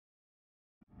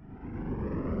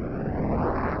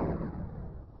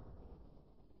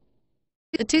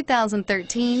The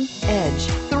 2013 Edge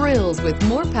thrills with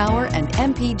more power and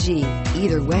MPG.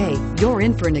 Either way, you're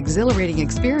in for an exhilarating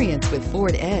experience with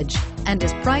Ford Edge and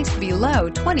is priced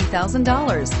below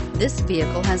 $20,000. This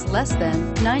vehicle has less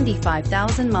than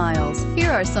 95,000 miles. Here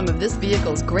are some of this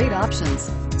vehicle's great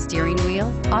options: steering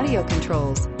wheel audio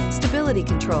controls, stability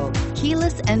control,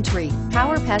 keyless entry,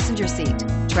 power passenger seat,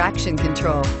 traction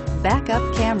control,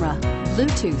 backup camera,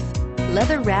 Bluetooth,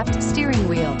 leather-wrapped steering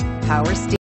wheel, power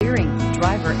steering,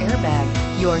 driver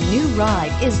airbag. Your new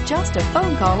ride is just a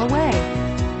phone call away.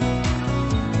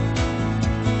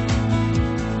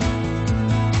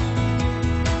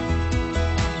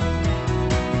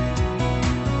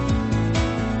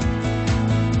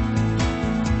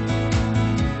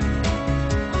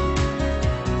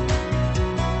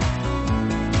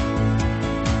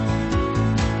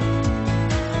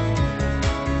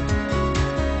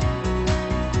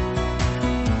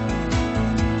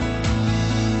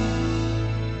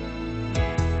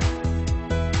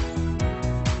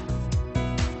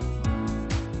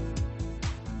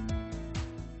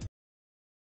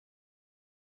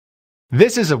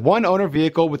 This is a one-owner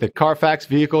vehicle with a Carfax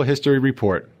Vehicle History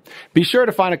Report. Be sure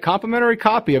to find a complimentary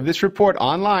copy of this report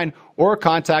online or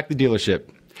contact the dealership.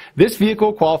 This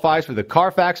vehicle qualifies for the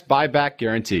Carfax Buyback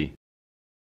Guarantee.